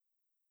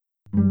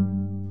How's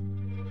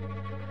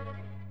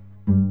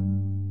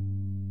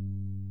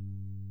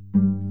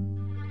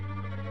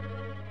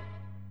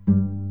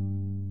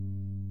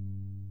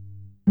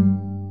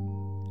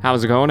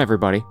it going,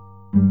 everybody?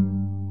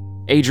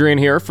 Adrian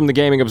here from the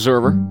Gaming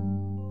Observer,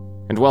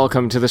 and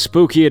welcome to the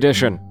spooky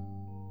edition.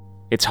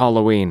 It's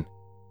Halloween,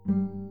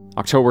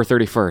 October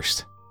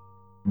 31st.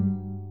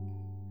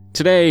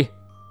 Today,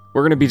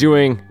 we're going to be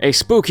doing a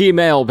spooky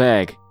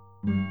mailbag.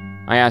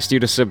 I asked you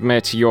to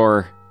submit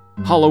your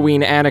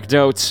Halloween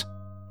anecdotes,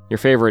 your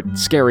favorite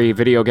scary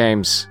video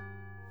games,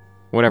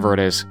 whatever it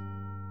is.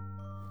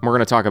 We're going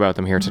to talk about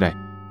them here today.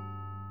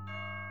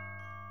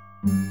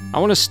 I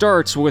want to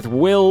start with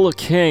Will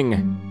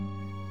King,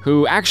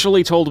 who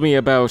actually told me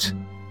about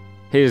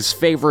his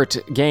favorite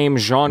game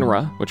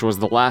genre, which was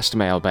the last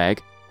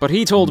mailbag, but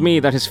he told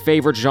me that his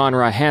favorite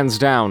genre, hands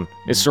down,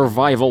 is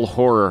survival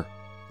horror.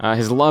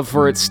 His love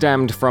for it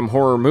stemmed from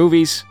horror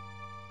movies,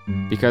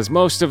 because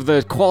most of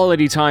the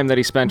quality time that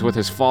he spent with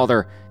his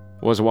father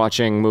was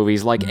watching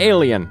movies like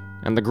Alien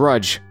and The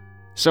Grudge.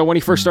 So when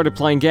he first started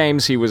playing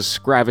games, he was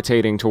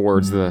gravitating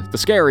towards the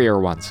scarier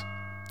ones.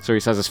 So he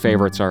says his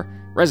favorites are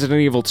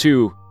Resident Evil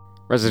 2,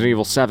 Resident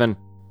Evil 7,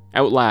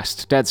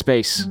 Outlast, Dead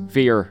Space,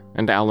 Fear,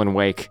 and Alan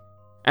Wake.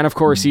 And of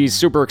course, he's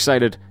super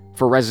excited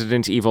for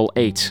Resident Evil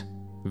 8,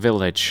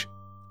 Village.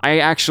 I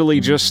actually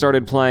just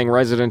started playing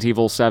Resident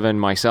Evil 7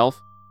 myself,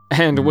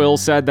 and Will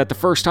said that the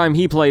first time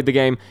he played the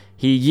game,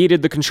 he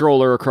yeeted the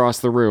controller across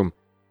the room.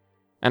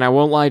 And I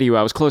won't lie to you,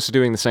 I was close to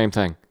doing the same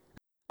thing.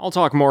 I'll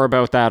talk more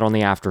about that on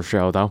the after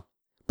show, though.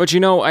 But you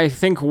know, I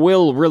think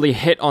Will really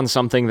hit on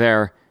something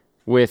there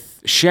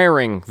with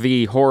sharing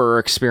the horror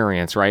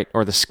experience, right?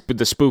 Or the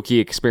spooky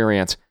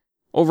experience.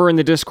 Over in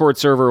the Discord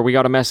server, we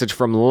got a message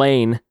from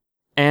Lane,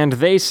 and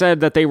they said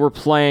that they were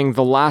playing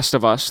The Last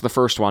of Us, the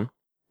first one,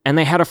 and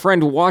they had a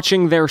friend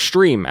watching their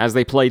stream as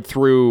they played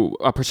through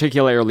a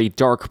particularly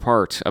dark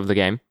part of the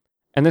game.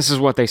 And this is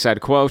what they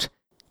said, quote,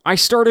 "I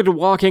started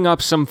walking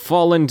up some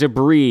fallen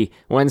debris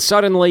when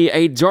suddenly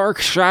a dark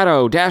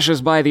shadow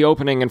dashes by the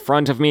opening in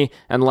front of me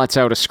and lets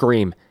out a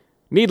scream.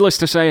 Needless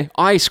to say,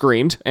 I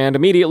screamed and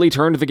immediately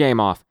turned the game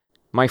off.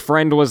 My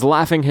friend was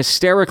laughing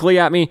hysterically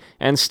at me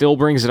and still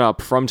brings it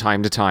up from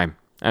time to time."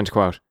 End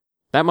quote.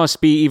 That must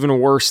be even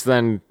worse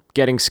than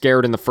getting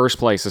scared in the first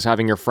place, is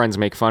having your friends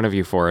make fun of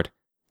you for it.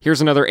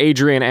 Here's another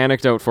Adrian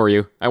anecdote for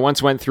you. I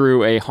once went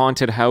through a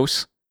haunted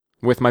house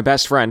with my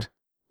best friend,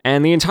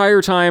 and the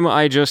entire time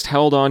I just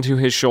held onto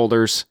his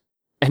shoulders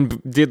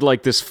and did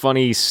like this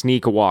funny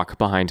sneak walk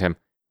behind him.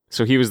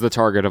 So he was the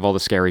target of all the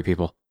scary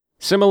people.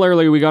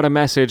 Similarly, we got a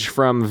message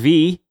from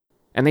V,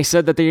 and they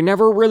said that they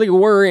never really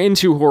were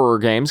into horror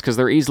games because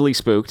they're easily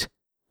spooked,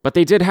 but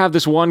they did have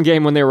this one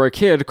game when they were a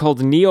kid called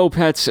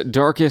Neopet's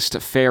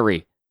Darkest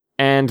Fairy,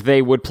 and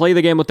they would play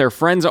the game with their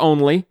friends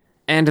only,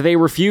 and they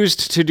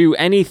refused to do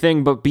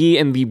anything but be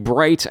in the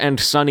bright and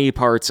sunny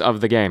parts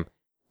of the game.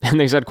 And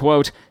they said,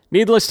 quote,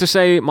 "Needless to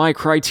say, my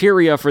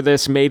criteria for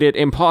this made it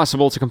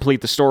impossible to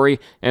complete the story,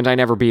 and I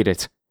never beat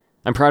it.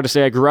 I'm proud to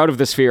say I grew out of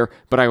this fear,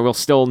 but I will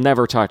still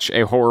never touch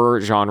a horror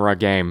genre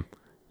game."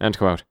 End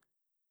quote.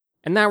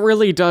 And that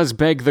really does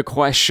beg the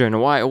question,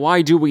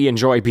 why do we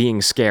enjoy being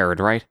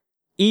scared, right?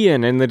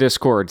 Ian in the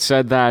Discord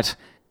said that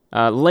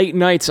late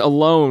nights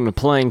alone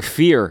playing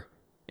Fear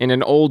in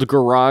an old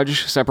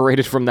garage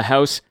separated from the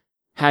house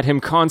had him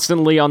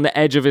constantly on the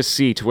edge of his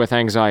seat with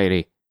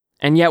anxiety.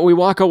 And yet we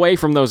walk away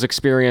from those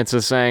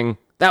experiences saying,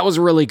 that was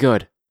really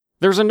good.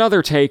 There's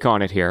another take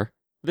on it here.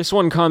 This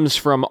one comes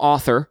from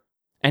Author,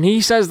 and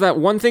he says that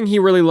one thing he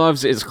really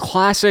loves is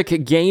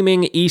classic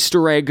gaming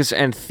Easter eggs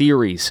and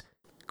theories.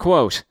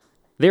 Quote,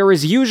 "There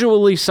is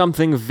usually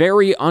something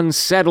very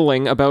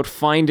unsettling about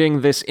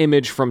finding this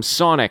image from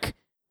Sonic,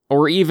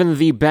 or even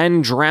the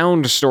Ben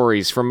drowned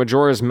stories from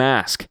Majora's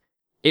Mask.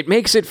 It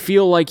makes it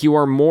feel like you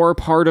are more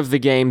part of the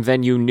game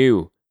than you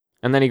knew."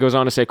 And then he goes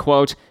on to say,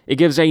 quote, "It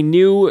gives a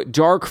new,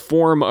 dark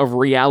form of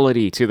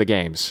reality to the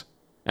games."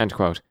 End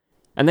quote.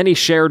 And then he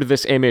shared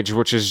this image,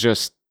 which is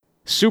just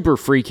super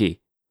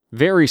freaky.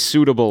 Very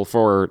suitable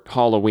for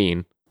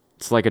Halloween.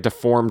 It's like a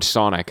deformed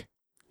Sonic.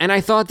 And I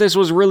thought this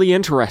was really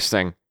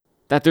interesting,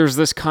 that there's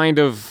this kind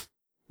of,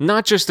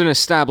 not just an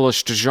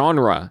established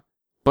genre,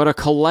 but a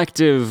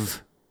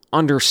collective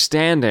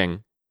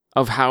understanding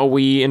of how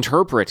we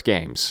interpret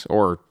games,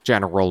 or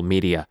general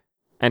media,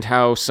 and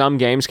how some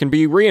games can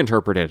be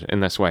reinterpreted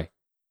in this way.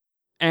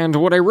 And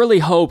what I really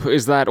hope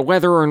is that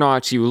whether or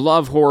not you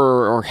love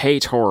horror or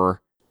hate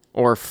horror,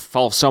 or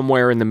fall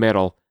somewhere in the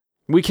middle,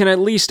 we can at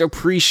least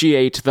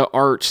appreciate the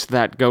art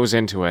that goes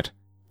into it,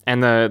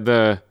 and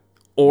the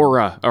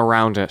aura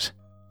around it.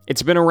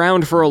 It's been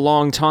around for a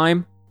long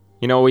time.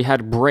 You know, we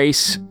had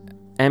Brace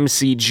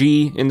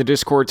MCG in the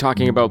Discord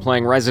talking about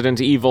playing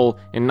Resident Evil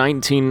in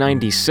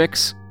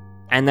 1996,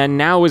 and then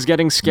now is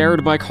getting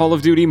scared by Call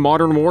of Duty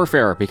Modern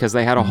Warfare because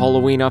they had a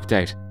Halloween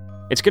update.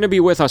 It's going to be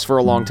with us for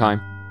a long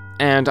time,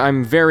 and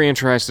I'm very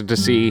interested to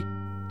see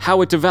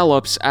how it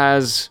develops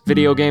as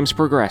video games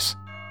progress,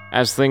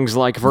 as things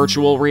like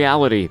virtual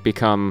reality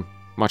become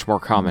much more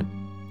common.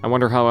 I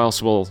wonder how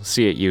else we'll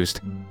see it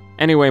used.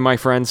 Anyway, my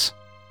friends,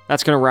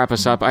 that's gonna wrap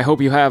us up. I hope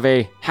you have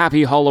a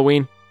happy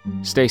Halloween.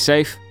 Stay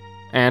safe,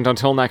 and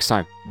until next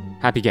time,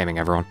 happy gaming,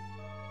 everyone.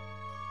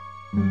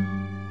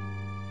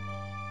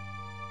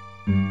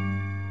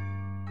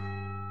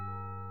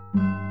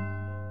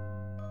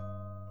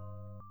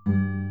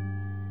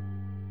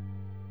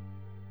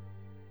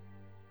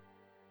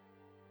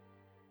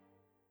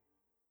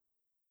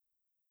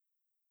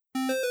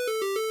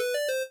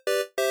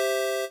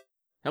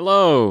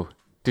 Hello!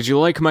 Did you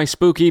like my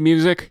spooky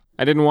music?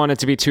 I didn't want it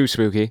to be too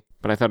spooky,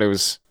 but I thought it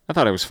was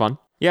fun.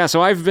 Yeah,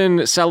 so I've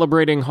been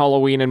celebrating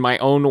Halloween in my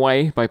own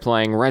way by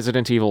playing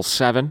Resident Evil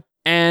 7,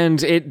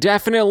 and it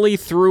definitely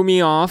threw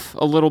me off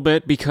a little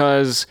bit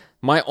because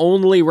my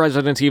only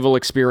Resident Evil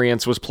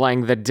experience was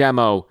playing the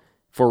demo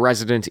for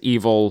Resident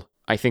Evil,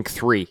 I think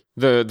 3,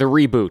 the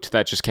reboot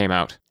that just came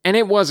out. And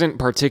it wasn't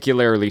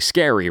particularly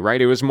scary,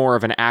 right? It was more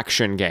of an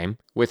action game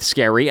with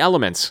scary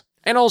elements.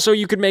 And also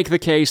you could make the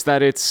case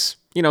that it's,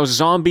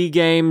 zombie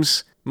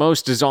games.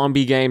 Most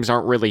zombie games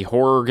aren't really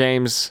horror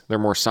games. They're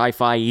more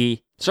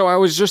sci-fi-y. So I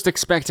was just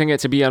expecting it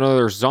to be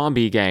another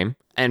zombie game.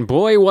 And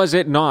boy, was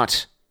it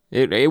not.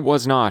 It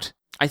was not.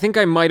 I think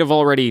I might have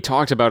already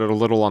talked about it a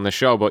little on the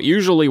show, but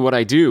usually what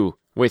I do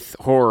with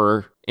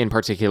horror in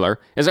particular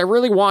is I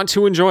really want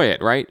to enjoy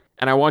it, right?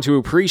 And I want to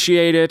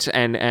appreciate it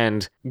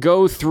and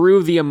go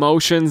through the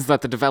emotions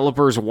that the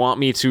developers want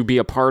me to be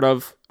a part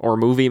of, or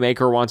movie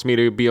maker wants me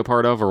to be a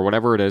part of, or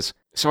whatever it is.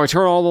 So I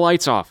turn all the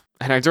lights off,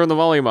 and I turn the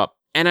volume up.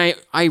 And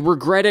I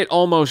regret it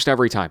almost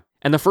every time.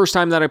 And the first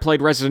time that I played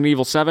Resident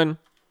Evil 7,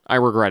 I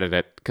regretted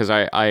it, because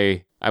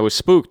I was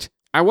spooked.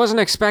 I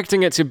wasn't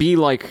expecting it to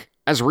be,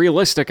 as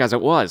realistic as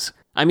it was.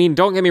 I mean,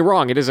 don't get me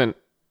wrong,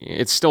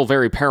 it's still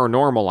very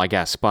paranormal, I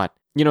guess, but,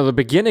 the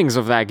beginnings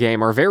of that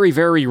game are very,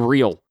 very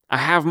real. I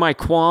have my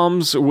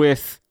qualms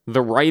with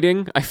the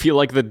writing. I feel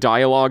like the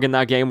dialogue in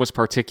that game was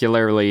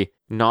particularly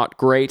not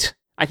great.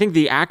 I think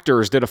the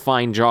actors did a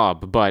fine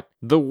job, but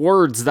the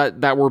words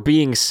that were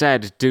being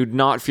said did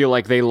not feel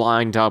like they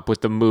lined up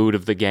with the mood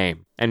of the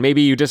game. And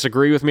maybe you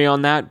disagree with me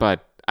on that,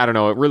 but I don't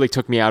know, it really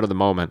took me out of the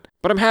moment.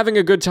 But I'm having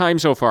a good time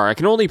so far. I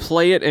can only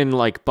play it in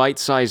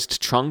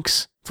bite-sized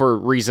chunks for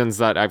reasons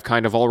that I've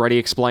kind of already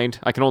explained.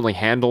 I can only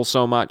handle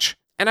so much.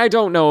 And I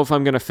don't know if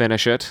I'm going to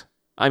finish it.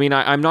 I mean,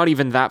 I'm not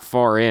even that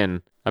far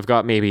in. I've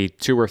got maybe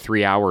 2 or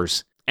 3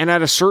 hours. And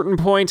at a certain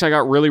point, I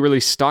got really, really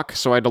stuck,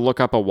 so I had to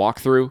look up a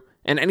walkthrough.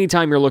 And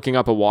anytime you're looking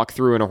up a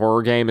walkthrough in a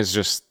horror game is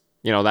just,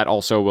 that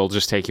also will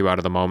just take you out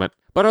of the moment.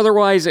 But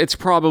otherwise, it's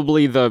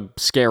probably the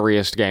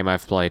scariest game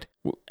I've played.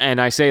 And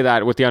I say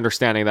that with the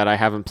understanding that I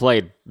haven't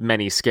played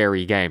many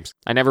scary games.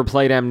 I never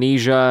played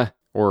Amnesia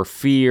or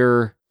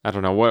Fear. I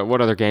don't know,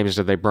 what other games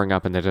did they bring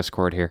up in the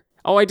Discord here?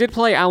 Oh, I did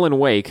play Alan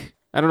Wake.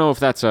 I don't know if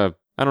that's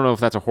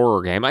a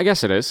horror game. I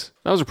guess it is.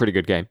 That was a pretty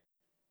good game.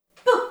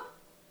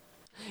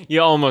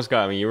 You almost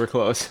got me. You were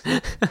close.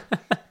 I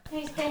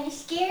was going to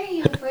scare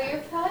you for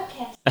your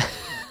podcast.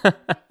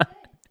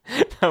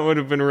 That would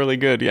have been really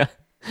good, yeah.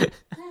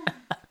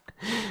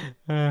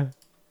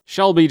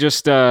 Shelby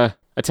just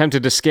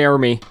attempted to scare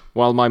me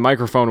while my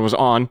microphone was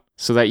on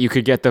so that you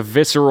could get the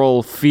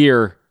visceral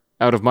fear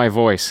out of my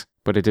voice,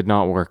 but it did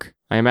not work.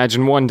 I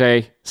imagine one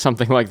day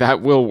something like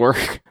that will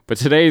work, but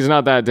today's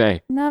not that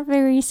day. Not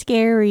very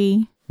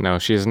scary. No,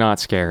 she is not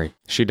scary.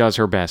 She does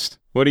her best.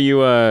 How do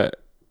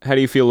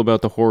you feel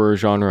about the horror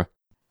genre?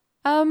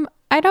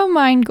 I don't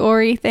mind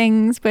gory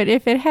things, but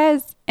if it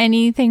has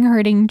anything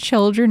hurting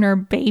children or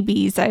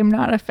babies, I'm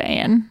not a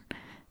fan.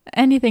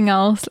 Anything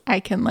else,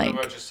 I can What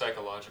about just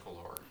psychological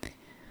horror?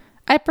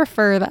 I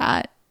prefer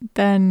that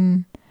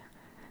than,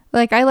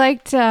 I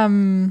liked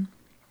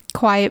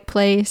Quiet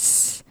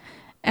Place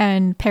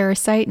and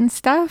Parasite and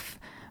stuff,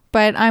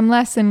 but I'm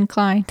less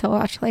inclined to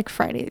watch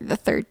Friday the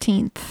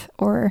 13th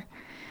or,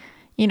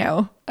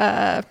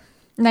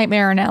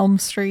 Nightmare on Elm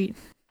Street.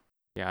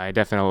 Yeah, I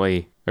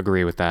definitely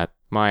agree with that.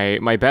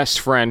 My best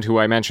friend, who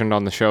I mentioned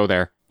on the show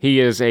there, he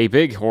is a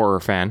big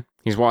horror fan.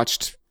 He's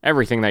watched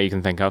everything that you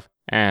can think of.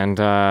 And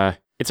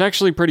it's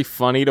actually pretty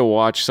funny to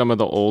watch some of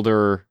the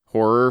older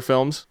horror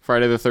films,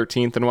 Friday the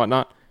 13th and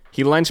whatnot.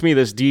 He lent me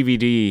this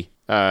DVD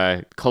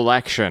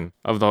collection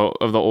of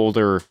the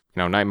older,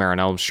 Nightmare on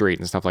Elm Street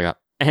and stuff like that.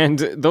 And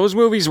those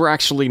movies were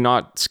actually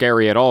not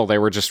scary at all. They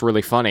were just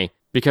really funny.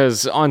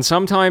 Because on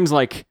sometimes,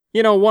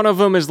 one of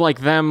them is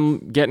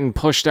them getting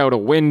pushed out a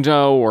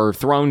window or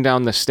thrown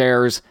down the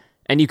stairs,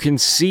 and you can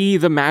see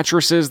the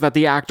mattresses that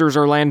the actors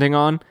are landing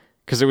on,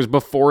 because it was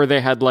before they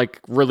had,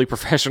 really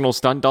professional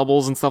stunt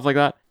doubles and stuff like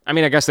that. I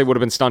mean, I guess they would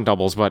have been stunt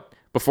doubles, but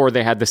before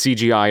they had the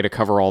CGI to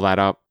cover all that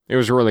up. It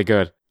was really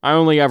good. I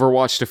only ever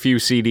watched a few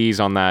CDs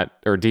on that,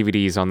 or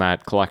DVDs on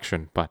that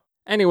collection, but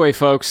anyway,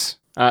 folks,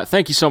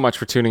 thank you so much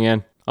for tuning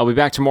in. I'll be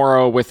back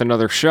tomorrow with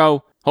another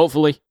show,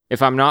 hopefully.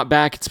 If I'm not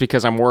back, it's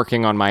because I'm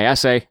working on my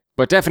essay,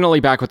 but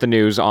definitely back with the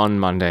news on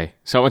Monday.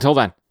 So until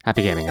then,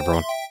 happy gaming,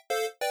 everyone.